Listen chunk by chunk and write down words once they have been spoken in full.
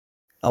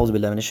اعوذ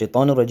باللہ من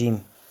الشیطان الرجیم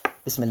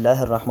بسم اللہ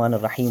الرحمن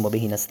الرحیم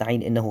وبہ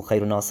نستعین انہ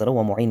خیر ناصر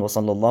و معین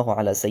وصلی اللہ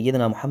علی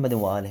سیدنا محمد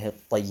وآلہ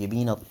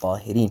الطیبین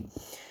الطاہرین۔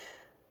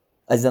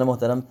 عزیزان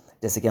محترم،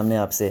 جیسے کہ ہم نے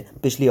آپ سے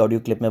پچھلی آڈیو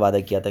کلپ میں وعدہ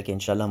کیا تھا کہ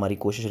انشاءاللہ ہماری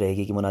کوشش رہے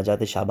گی کہ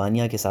مناجات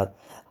شعبانیہ کے ساتھ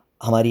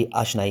ہماری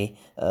آشنائی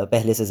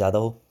پہلے سے زیادہ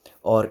ہو،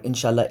 اور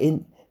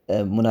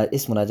انشاءاللہ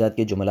اس مناجات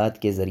کے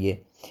جملات کے ذریعے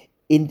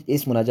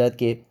اس مناجات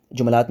کے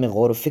جملات میں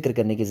غور و فکر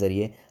کرنے کے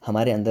ذریعے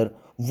ہمارے اندر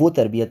وہ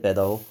تربیت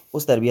پیدا ہو،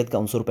 اس تربیت کا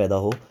عنصر پیدا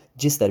ہو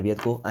جس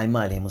تربیت کو ائمہ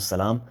علیہم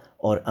السلام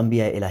اور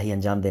انبیاء الہی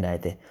انجام دینے آئے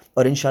تھے،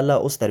 اور انشاءاللہ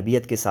اس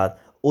تربیت کے ساتھ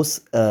اس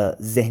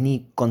ذہنی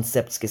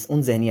کانسیپٹس کے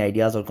ان ذہنی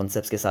آئیڈیاز اور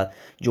کانسیپٹس کے ساتھ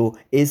جو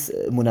اس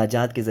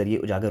مناجات کے ذریعے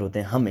اجاگر ہوتے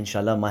ہیں، ہم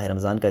انشاءاللہ ماہ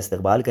رمضان کا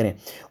استقبال کریں۔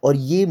 اور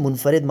یہ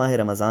منفرد ماہ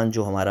رمضان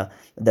جو ہمارا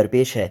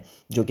درپیش ہے،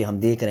 جو کہ ہم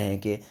دیکھ رہے ہیں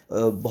کہ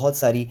بہت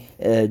ساری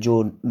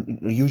جو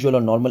یوزول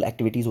اور نارمل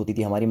ایکٹیویٹیز ہوتی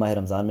تھی ہماری ماہ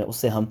رمضان میں، اس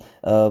سے ہم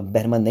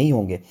بہرمند نہیں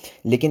ہوں گے،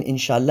 لیکن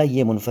انشاءاللہ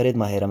یہ منفرد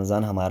ماہ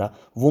رمضان ہمارا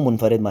وہ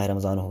منفرد ماہ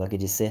رمضان ہوگا کہ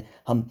جس سے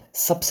ہم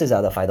سب سے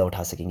زیادہ فائدہ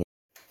اٹھا سکیں گے۔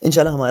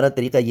 انشاءاللہ ہمارا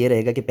طریقہ یہ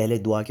رہے گا کہ پہلے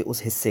دعا کے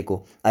اس حصے کو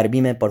عربی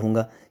میں پڑھوں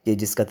گا کہ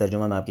جس کا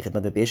ترجمہ میں آپ کی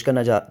خدمت میں پیش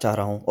کرنا چاہ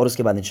رہا ہوں، اور اس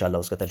کے بعد انشاءاللہ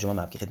اس کا ترجمہ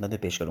میں آپ کی خدمت میں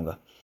پیش کروں گا۔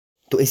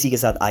 تو اسی کے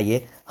ساتھ آئیے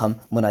ہم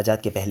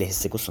مناجات کے پہلے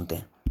حصے کو سنتے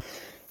ہیں۔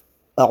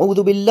 اعوذ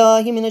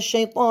باللہ من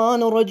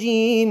الشیطان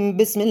الرجیم،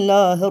 بسم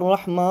اللہ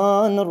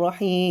الرحمن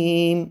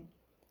الرحیم۔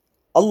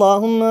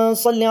 اللہم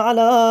صل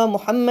علی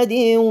محمد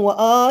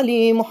وآل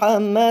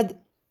محمد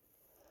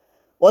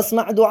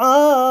واسمع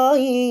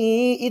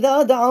دعائی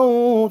اذا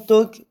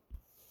دعوتک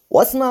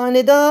واسمع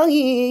ندائی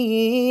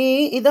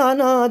اذا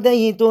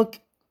نادیتک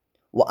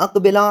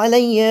واقبل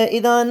علی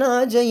اذا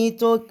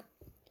ناجیتک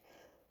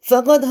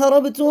فقد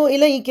هربت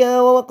الیک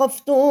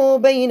ووقفت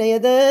بین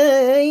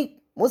یدیک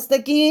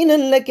مستکینا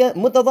لک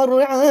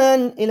متضرعا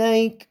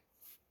الیک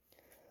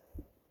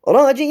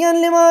راجیا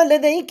لما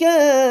لديك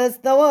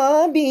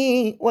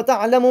ثوابي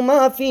وتعلم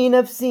ما في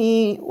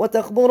نفسي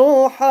وتخبر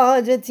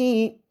حاجتي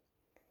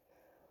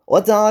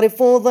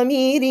وتعرف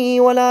ضميري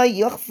ولا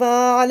يخفى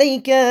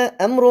عليك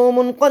أمر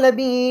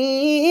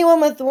منقلبي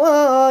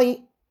ومثواي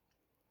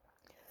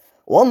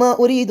وما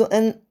أريد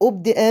أن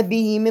أبدأ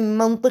به من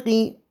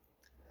منطقي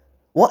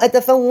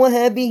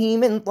وأتفوه به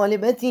من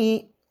طلبتي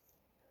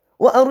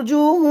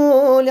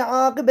وأرجوه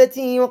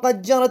لعاقبتي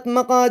وقد جرت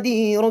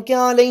مقاديرك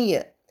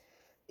علي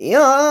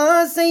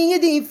يا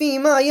سيدي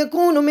فيما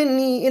يكون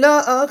مني إلى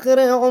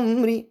آخر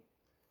عمري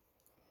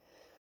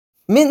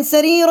من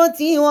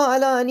سريرتي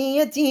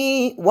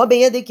وعلانيتي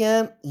وبيدك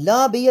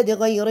لا بيد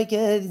غيرك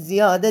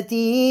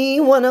زيادتي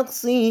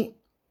ونقصي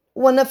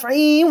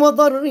ونفعي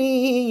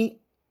وضري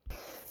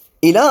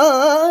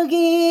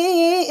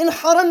إلهي إن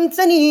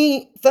حرمتني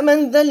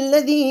فمن ذا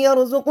الذي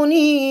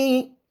يرزقني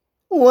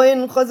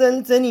وإن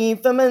خذلتني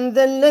فمن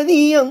ذا الذي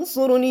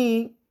ينصرني۔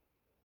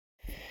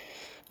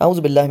 اعوذ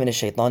باللہ من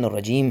الشیطان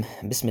الرجیم،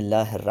 بسم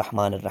اللہ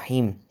الرحمن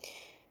الرحیم۔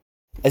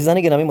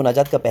 عزیزان گرامی،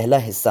 مناجات کا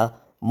پہلا حصہ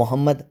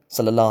محمد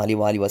صلی اللہ علیہ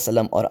وآلہ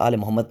وسلم اور آل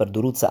محمد پر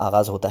درود سے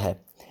آغاز ہوتا ہے۔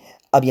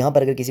 اب یہاں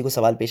پر اگر کسی کو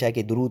سوال پیش آئے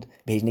کہ درود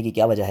بھیجنے کی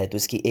کیا وجہ ہے، تو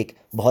اس کی ایک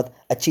بہت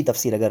اچھی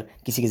تفسیر اگر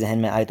کسی کے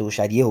ذہن میں آئے تو وہ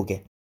شاید یہ ہو کہ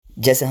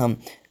جیسے ہم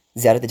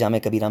زیارت جامع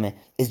کبیرہ میں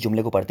اس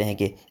جملے کو پڑھتے ہیں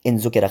کہ ان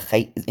ذکر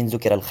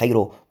الخیر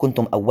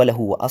کنتم اولہ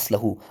و اصلہ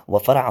و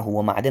فرعہ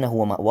و معدنہ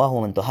و مأواہ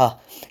و منتہاہ،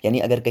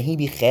 یعنی اگر کہیں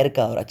بھی خیر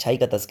کا اور اچھائی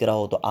کا تذکرہ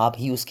ہو تو آپ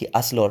ہی اس کی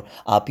اصل اور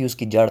آپ ہی اس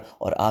کی جڑ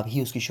اور آپ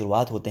ہی اس کی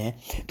شروعات ہوتے ہیں۔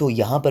 تو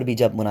یہاں پر بھی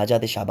جب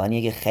مناجات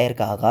شعبانیہ کے خیر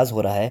کا آغاز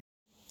ہو رہا ہے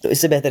تو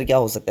اس سے بہتر کیا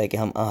ہو سکتا ہے کہ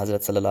ہم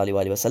حضرت صلی اللہ علیہ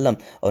وآلہ وسلم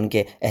اور ان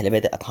کے اہل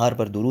بیت اطہار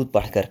پر درود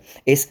پڑھ کر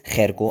اس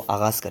خیر کو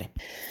آغاز کریں۔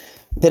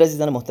 پھر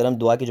عزیزان محترم،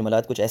 دعا کے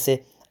جملات کچھ ایسے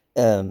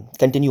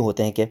کنٹینیو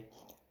ہوتے ہیں کہ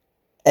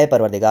اے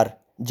پروردگار،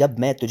 جب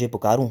میں تجھے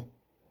پکاروں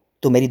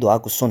تو میری دعا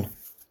کو سن،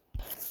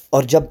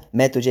 اور جب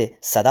میں تجھے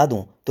صدا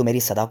دوں تو میری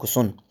صدا کو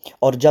سن،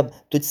 اور جب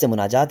تجھ سے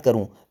مناجات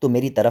کروں تو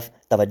میری طرف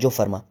توجہ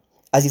فرما۔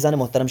 عزیزان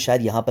محترم،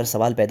 شاید یہاں پر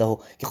سوال پیدا ہو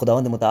کہ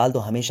خداوند متعال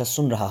تو ہمیشہ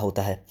سن رہا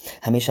ہوتا ہے،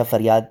 ہمیشہ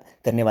فریاد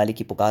کرنے والے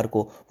کی پکار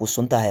کو وہ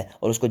سنتا ہے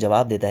اور اس کو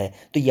جواب دیتا ہے،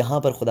 تو یہاں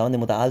پر خداوند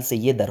متعال سے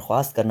یہ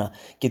درخواست کرنا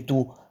کہ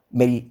تو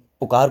میری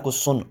پکار کو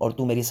سن اور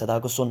تو میری صدا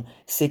کو سن،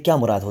 سے کیا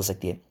مراد ہو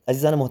سکتی ہے؟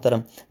 عزیزان محترم،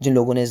 جن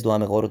لوگوں نے اس دعا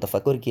میں غور و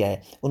تفکر کیا ہے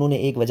انہوں نے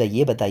ایک وجہ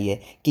یہ بتائی ہے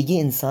کہ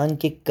یہ انسان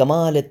کے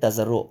کمال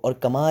تضرع اور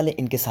کمال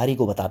انکساری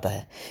کو بتاتا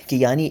ہے، کہ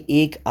یعنی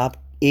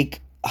ایک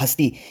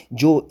ہستی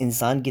جو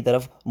انسان کی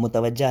طرف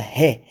متوجہ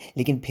ہے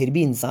لیکن پھر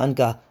بھی انسان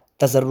کا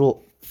تضرع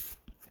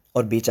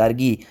اور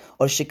بیچارگی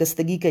اور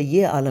شکستگی کا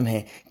یہ عالم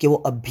ہے کہ وہ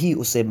اب بھی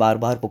اسے بار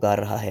بار پکار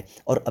رہا ہے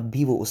اور اب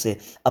بھی وہ اسے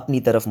اپنی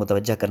طرف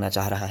متوجہ کرنا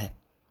چاہ رہا ہے،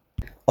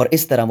 اور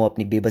اس طرح وہ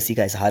اپنی بے بسی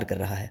کا اظہار کر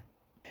رہا ہے۔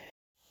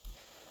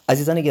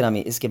 عزیزان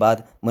گرامی، اس کے بعد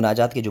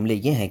مناجات کے جملے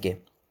یہ ہیں کہ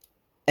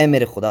اے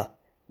میرے خدا،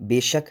 بے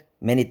شک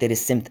میں نے تیرے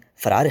سمت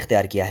فرار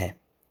اختیار کیا ہے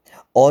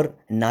اور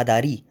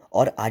ناداری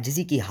اور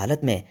عاجزی کی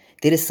حالت میں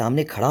تیرے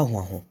سامنے کھڑا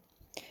ہوا ہوں،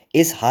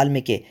 اس حال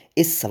میں کہ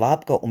اس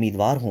ثواب کا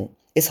امیدوار ہوں،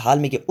 اس حال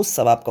میں کہ اس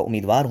ثواب کا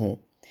امیدوار ہوں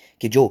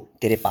کہ جو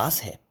تیرے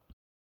پاس ہے۔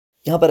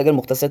 یہاں پر اگر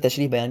مختصر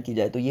تشریح بیان کی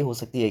جائے تو یہ ہو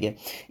سکتی ہے کہ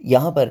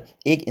یہاں پر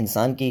ایک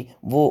انسان کی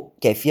وہ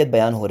کیفیت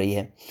بیان ہو رہی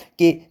ہے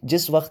کہ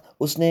جس وقت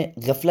اس نے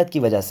غفلت کی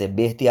وجہ سے،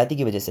 بے احتیاطی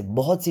کی وجہ سے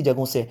بہت سی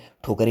جگہوں سے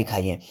ٹھوکریں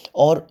کھائی ہیں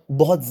اور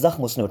بہت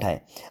زخم اس نے اٹھائے،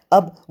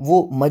 اب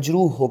وہ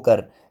مجروح ہو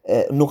کر،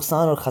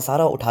 نقصان اور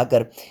خسارہ اٹھا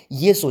کر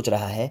یہ سوچ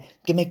رہا ہے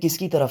کہ میں کس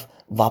کی طرف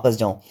واپس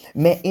جاؤں،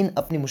 میں ان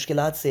اپنی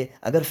مشکلات سے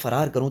اگر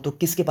فرار کروں تو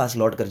کس کے پاس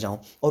لوٹ کر جاؤں،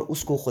 اور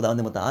اس کو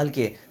خداوند متعال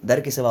کے در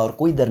کے سوا اور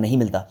کوئی در نہیں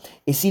ملتا،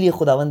 اسی لیے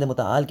خداوند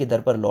متعال کے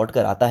در پر لوٹ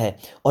کر آتا ہے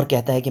اور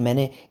کہتا ہے کہ میں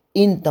نے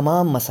ان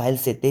تمام مسائل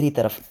سے تیری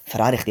طرف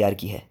فرار اختیار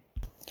کی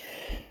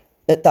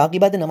ہے۔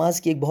 تعقیبات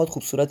نماز کی ایک بہت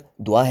خوبصورت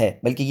دعا ہے،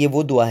 بلکہ یہ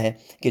وہ دعا ہے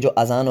کہ جو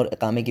اذان اور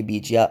اقامے کے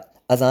بیچ یا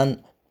اذان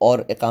اور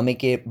اقامے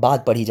کے بعد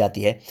پڑھی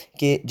جاتی ہے،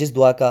 کہ جس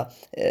دعا کا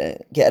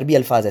کہ عربی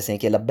الفاظ ایسے ہیں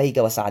کہ لبیک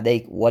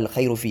وسعدیک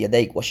والخیر فی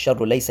یدیک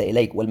والشر لیس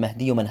الیک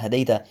والمہدی من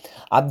ہدیت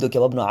عبدک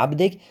وابن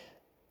عبدک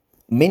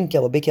منک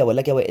وبک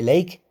ولک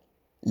والیک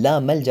لا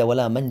ملجا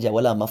ولا منجا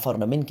ولا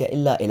مفر منک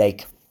الا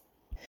الیک۔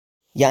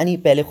 یعنی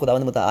پہلے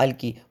خداوند متعال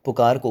کی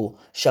پکار کو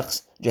شخص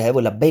جو ہے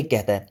وہ لبیک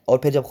کہتا ہے، اور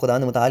پھر جب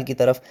خداوند متعال کی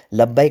طرف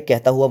لبیک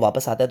کہتا ہوا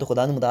واپس آتا ہے تو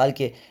خداوند متعال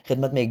کے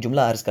خدمت میں ایک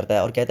جملہ عرض کرتا ہے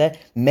اور کہتا ہے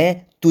میں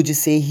تجھ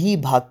سے ہی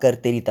بھاگ کر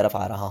تیری طرف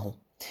آ رہا ہوں،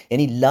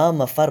 یعنی لا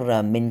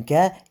مفر منک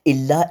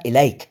الا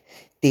الیک،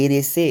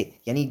 تیرے سے،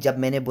 یعنی جب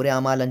میں نے برے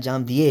اعمال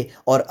انجام دیے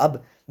اور اب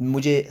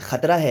مجھے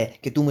خطرہ ہے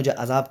کہ تو مجھے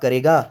عذاب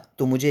کرے گا،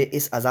 تو مجھے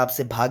اس عذاب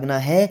سے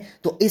بھاگنا ہے،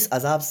 تو اس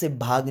عذاب سے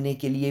بھاگنے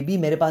کے لیے بھی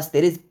میرے پاس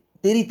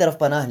تیری طرف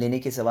پناہ لینے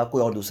کے سوا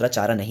کوئی اور دوسرا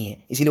چارہ نہیں ہے،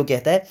 اسی لیے وہ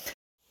کہتا ہے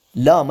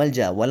لا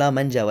ملجا ولا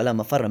منجا ولا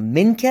مفر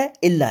منک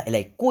الا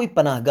الیک، کوئی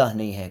پناہ گاہ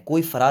نہیں ہے،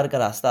 کوئی فرار کا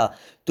راستہ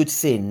تجھ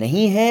سے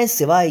نہیں ہے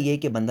سوائے یہ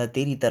کہ بندہ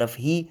تیری طرف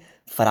ہی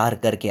فرار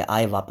کر کے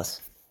آئے واپس۔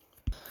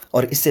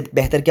 اور اس سے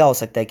بہتر کیا ہو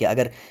سکتا ہے کہ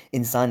اگر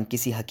انسان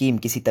کسی حکیم،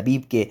 کسی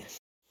طبیب کے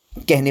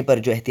کہنے پر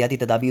جو احتیاطی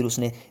تدابیر اس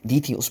نے دی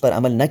تھی اس پر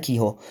عمل نہ کی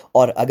ہو،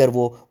 اور اگر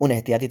وہ ان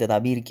احتیاطی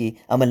تدابیر کی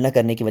عمل نہ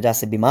کرنے کی وجہ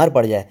سے بیمار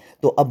پڑ جائے،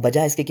 تو اب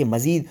بجائے اس کے کہ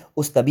مزید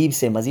اس طبیب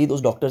سے، مزید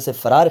اس ڈاکٹر سے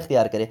فرار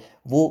اختیار کرے،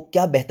 وہ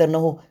کیا بہتر نہ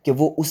ہو کہ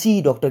وہ اسی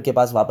ڈاکٹر کے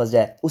پاس واپس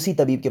جائے، اسی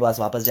طبیب کے پاس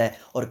واپس جائے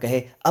اور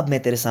کہے اب میں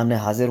تیرے سامنے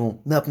حاضر ہوں،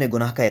 میں اپنے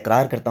گناہ کا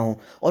اقرار کرتا ہوں،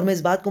 اور میں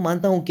اس بات کو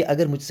مانتا ہوں کہ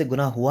اگر مجھ سے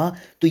گناہ ہوا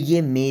تو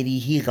یہ میری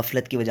ہی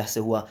غفلت کی وجہ سے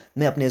ہوا،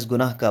 میں اپنے اس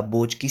گناہ کا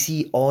بوجھ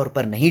کسی اور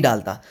پر نہیں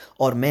ڈالتا،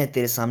 اور میں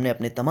تیرے سامنے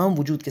اپنے تمام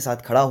وجود کے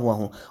ساتھ کھڑا ہوا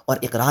ہوں اور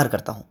اقرار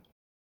کرتا ہوں،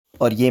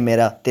 اور یہ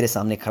میرا تیرے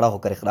سامنے کھڑا ہو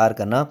کر اقرار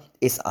کرنا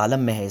اس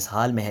عالم میں ہے، اس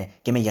حال میں ہے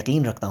کہ میں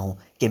یقین رکھتا ہوں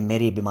کہ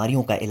میری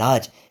بیماریوں کا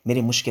علاج،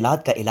 میری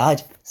مشکلات کا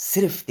علاج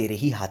صرف تیرے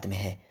ہی ہاتھ میں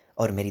ہے،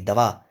 اور میری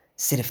دوا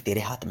صرف تیرے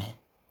ہاتھ میں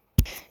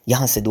ہے۔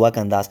 یہاں سے دعا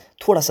کا انداز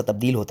تھوڑا سا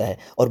تبدیل ہوتا ہے،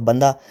 اور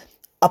بندہ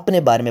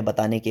اپنے بارے میں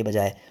بتانے کے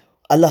بجائے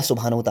اللہ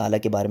سبحانہ و تعالیٰ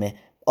کے بارے میں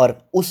اور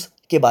اس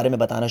کے بارے میں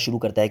بتانا شروع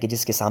کرتا ہے کہ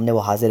جس کے سامنے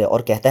وہ حاضر ہے، اور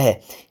کہتا ہے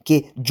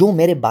کہ جو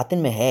میرے باطن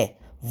میں ہے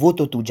وہ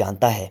تو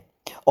جانتا ہے،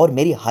 اور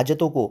میری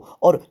حاجتوں کو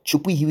اور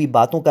چھپی ہوئی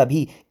باتوں کا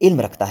بھی علم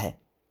رکھتا ہے،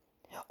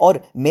 اور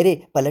میرے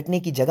پلٹنے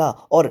کی جگہ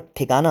اور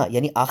ٹھکانہ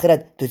یعنی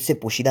آخرت تجھ سے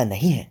پوشیدہ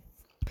نہیں ہے،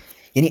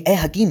 یعنی اے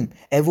حکیم،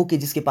 اے وہ کہ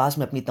جس کے پاس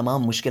میں اپنی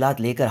تمام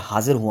مشکلات لے کر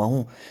حاضر ہوا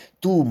ہوں،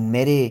 تو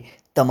میرے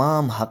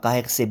تمام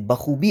حقائق سے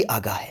بخوبی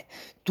آگاہ ہے،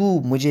 تو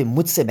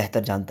مجھ سے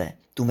بہتر جانتا ہے،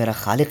 تو میرا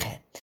خالق ہے،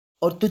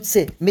 اور تجھ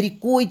سے میری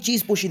کوئی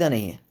چیز پوشیدہ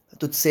نہیں ہے،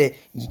 تجھ سے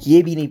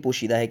یہ بھی نہیں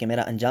پوشیدہ ہے کہ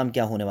میرا انجام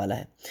کیا ہونے والا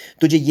ہے،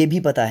 تجھے یہ بھی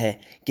پتہ ہے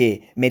کہ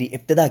میری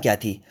ابتدا کیا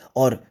تھی،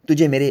 اور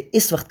تجھے میرے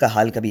اس وقت کا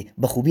حال کا بھی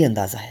بخوبی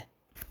اندازہ ہے۔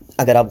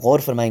 اگر آپ غور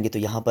فرمائیں گے تو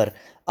یہاں پر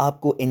آپ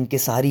کو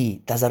انکساری،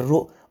 تضرع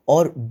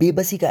اور بے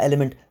بسی کا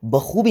ایلیمنٹ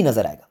بخوبی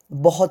نظر آئے گا،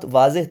 بہت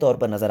واضح طور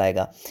پر نظر آئے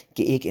گا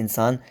کہ ایک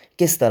انسان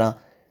کس طرح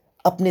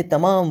اپنے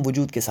تمام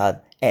وجود کے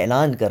ساتھ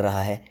اعلان کر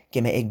رہا ہے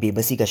کہ میں ایک بے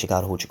بسی کا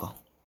شکار ہو چکا ہوں۔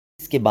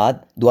 اس کے بعد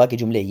دعا کے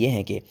جملے یہ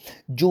ہیں کہ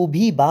جو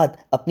بھی بات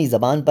اپنی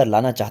زبان پر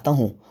لانا چاہتا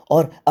ہوں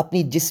اور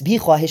اپنی جس بھی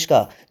خواہش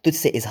کا تجھ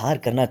سے اظہار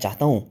کرنا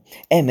چاہتا ہوں،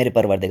 اے میرے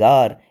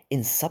پروردگار،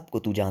 ان سب کو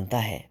تو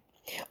جانتا ہے،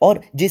 اور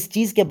جس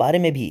چیز کے بارے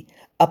میں بھی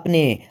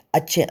اپنے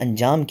اچھے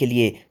انجام کے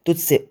لیے تجھ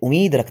سے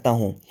امید رکھتا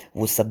ہوں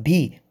وہ سب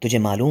بھی تجھے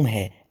معلوم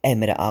ہے، اے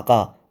میرے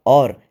آقا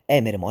اور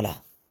اے میرے مولا۔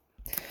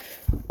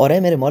 اور اے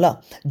میرے مولا،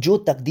 جو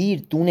تقدیر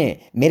تو نے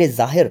میرے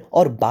ظاہر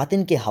اور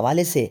باطن کے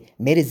حوالے سے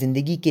میرے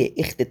زندگی کے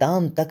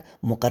اختتام تک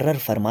مقرر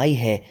فرمائی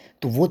ہے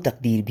تو وہ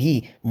تقدیر بھی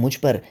مجھ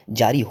پر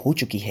جاری ہو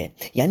چکی ہے،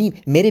 یعنی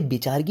میرے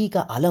بیچارگی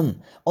کا عالم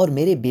اور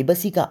میرے بے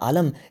بسی کا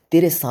عالم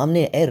تیرے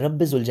سامنے اے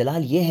رب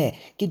ذوالجلال یہ ہے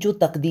کہ جو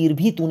تقدیر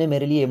بھی تو نے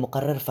میرے لیے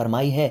مقرر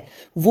فرمائی ہے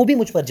وہ بھی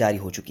مجھ پر جاری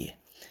ہو چکی ہے۔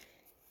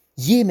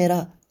 یہ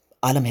میرا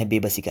عالم ہے بے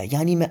بسی کا،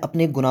 یعنی میں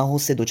اپنے گناہوں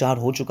سے دوچار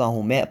ہو چکا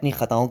ہوں، میں اپنی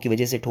خطاؤں کی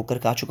وجہ سے ٹھوکر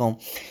کھا چکا ہوں،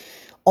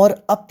 اور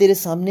اب تیرے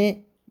سامنے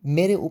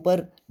میرے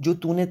اوپر جو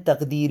تو نے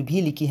تقدیر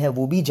بھی لکھی ہے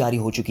وہ بھی جاری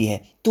ہو چکی ہے،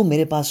 تو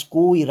میرے پاس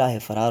کوئی راہ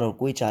فرار اور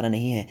کوئی چارہ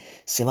نہیں ہے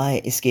سوائے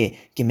اس کے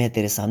کہ میں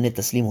تیرے سامنے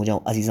تسلیم ہو جاؤں۔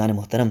 عزیزان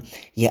محترم،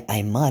 یہ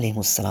ائمہ علیہ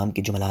السلام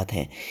کے جملات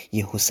ہیں،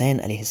 یہ حسین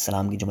علیہ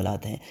السلام کی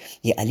جملات ہیں،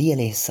 یہ علی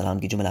علیہ السلام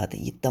کی جملات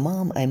ہیں، یہ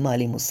تمام ائمہ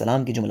علیہ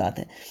السلام کی جملات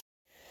ہیں۔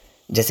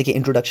 جیسے کہ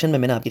انٹروڈکشن میں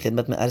نے آپ کی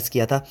خدمت میں عرض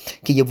کیا تھا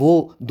کہ یہ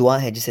وہ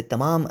دعا ہے جسے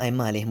تمام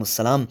ائمہ علیہ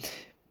السلام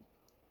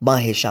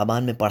ماہ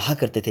شعبان میں پڑھا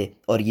کرتے تھے،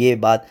 اور یہ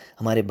بات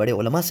ہمارے بڑے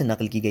علماء سے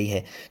نقل کی گئی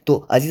ہے۔ تو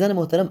عزیزان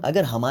محترم،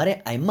 اگر ہمارے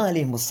ائمہ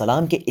علیہم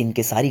السلام کے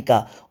انکساری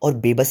کا اور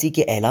بے بسی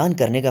کے اعلان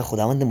کرنے کا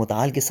خداوند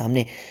متعال کے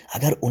سامنے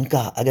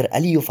اگر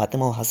علی و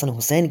فاطمہ و حسن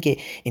حسین کے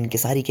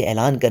انکساری کے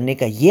اعلان کرنے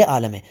کا یہ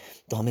عالم ہے،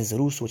 تو ہمیں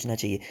ضرور سوچنا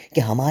چاہیے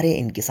کہ ہمارے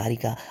انکساری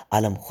کا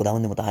عالم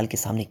خداوند متعال کے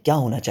سامنے کیا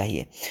ہونا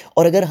چاہیے۔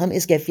 اور اگر ہم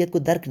اس کیفیت کو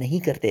درک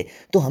نہیں کرتے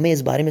تو ہمیں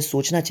اس بارے میں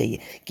سوچنا چاہیے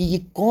کہ یہ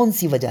کون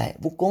سی وجہ ہے،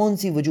 وہ کون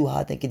سی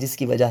وجوہات ہیں کہ جس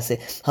کی وجہ سے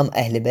ہم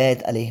اہل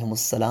بیت علیہم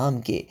السلام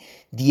کے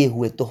دیے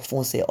ہوئے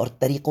تحفوں سے اور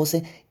طریقوں سے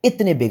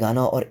اتنے بیگانہ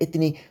اور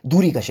اتنی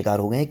دوری کا شکار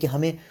ہو گئے ہیں کہ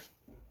ہمیں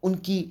ان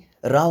کی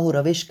راہ و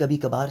روش کبھی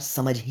کبھار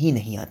سمجھ ہی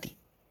نہیں آتی۔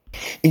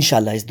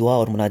 انشاءاللہ اس دعا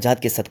اور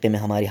مناجات کے صدقے میں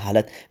ہماری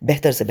حالت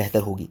بہتر سے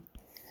بہتر ہوگی۔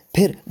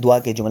 پھر دعا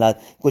کے جملات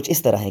کچھ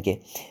اس طرح ہیں کہ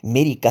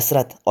میری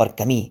کثرت اور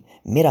کمی،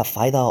 میرا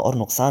فائدہ اور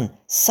نقصان،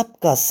 سب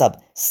کا سب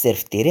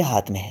صرف تیرے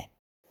ہاتھ میں ہے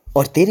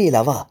اور تیرے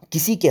علاوہ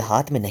کسی کے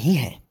ہاتھ میں نہیں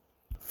ہے۔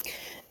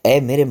 اے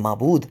میرے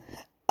معبود،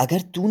 اگر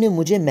تو نے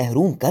مجھے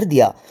محروم کر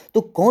دیا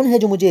تو کون ہے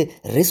جو مجھے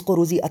رزق و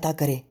روزی عطا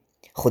کرے؟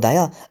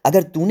 خدایا،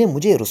 اگر تو نے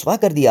مجھے رسوا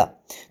کر دیا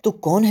تو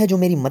کون ہے جو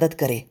میری مدد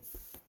کرے؟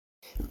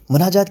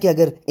 مناجات کے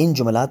اگر ان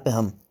جملات پہ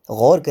ہم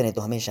غور کریں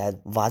تو ہمیں شاید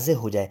واضح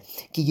ہو جائے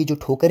کہ یہ جو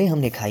ٹھوکریں ہم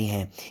نے کھائی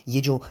ہیں،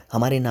 یہ جو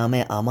ہمارے نام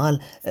اعمال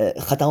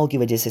خطاؤں کی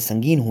وجہ سے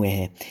سنگین ہوئے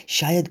ہیں،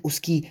 شاید اس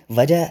کی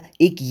وجہ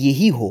ایک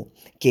یہی ہو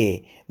کہ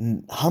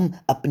ہم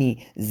اپنی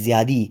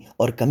زیادی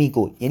اور کمی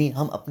کو، یعنی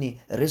ہم اپنی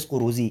رزق و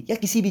روزی یا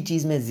کسی بھی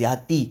چیز میں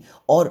زیادتی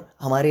اور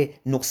ہمارے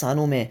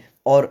نقصانوں میں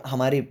اور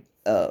ہمارے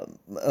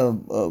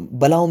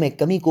بلاؤں میں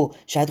کمی کو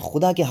شاید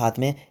خدا کے ہاتھ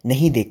میں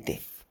نہیں دیکھتے۔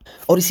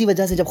 اور اسی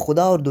وجہ سے جب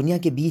خدا اور دنیا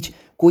کے بیچ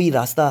کوئی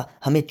راستہ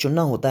ہمیں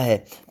چننا ہوتا ہے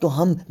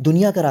تو ہم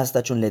دنیا کا راستہ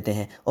چن لیتے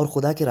ہیں اور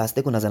خدا کے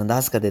راستے کو نظر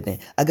انداز کر دیتے ہیں،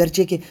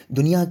 اگرچہ کہ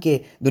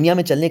دنیا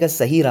میں چلنے کا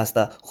صحیح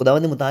راستہ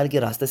خداوند متعال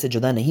کے راستے سے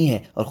جدا نہیں ہے،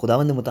 اور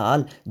خداوند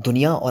متعال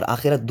دنیا اور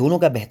آخرت دونوں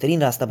کا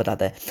بہترین راستہ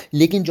بتاتا ہے،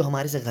 لیکن جو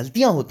ہمارے سے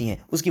غلطیاں ہوتی ہیں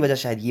اس کی وجہ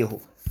شاید یہ ہو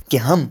کہ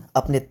ہم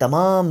اپنے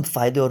تمام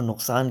فائدے اور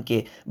نقصان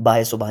کے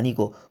باعث و بانی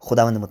کو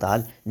خداوند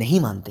متعال نہیں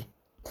مانتے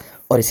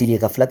اور اسی لیے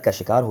غفلت کا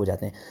شکار ہو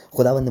جاتے ہیں۔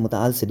 خداوند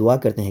متعال سے دعا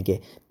کرتے ہیں کہ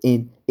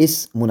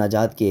اس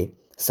مناجات کے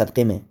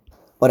صدقے میں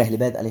اور اہل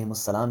بیت علیہم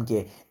السلام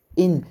کے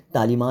ان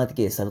تعلیمات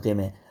کے صدقے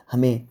میں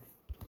ہمیں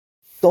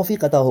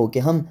توفیق عطا ہو کہ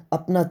ہم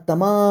اپنا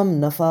تمام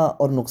نفع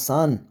اور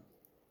نقصان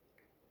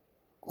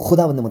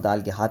خداوند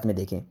متعال کے ہاتھ میں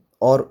دیکھیں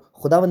اور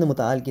خداوند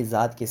متعال کی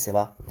ذات کے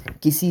سوا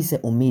کسی سے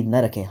امید نہ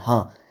رکھیں۔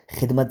 ہاں،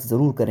 خدمت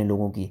ضرور کریں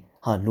لوگوں کی،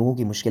 ہاں لوگوں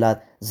کی مشکلات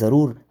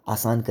ضرور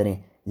آسان کریں،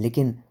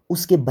 لیکن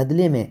اس کے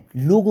بدلے میں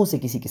لوگوں سے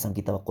کسی قسم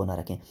کی توقع نہ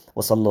رکھیں۔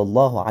 وصلی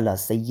اللہ علی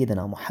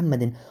سیدنا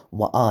محمد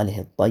وآلہ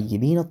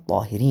الطیبین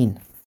الطاہرین۔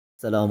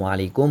 السلام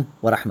علیکم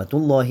ورحمۃ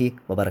اللہ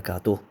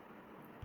وبرکاتہ۔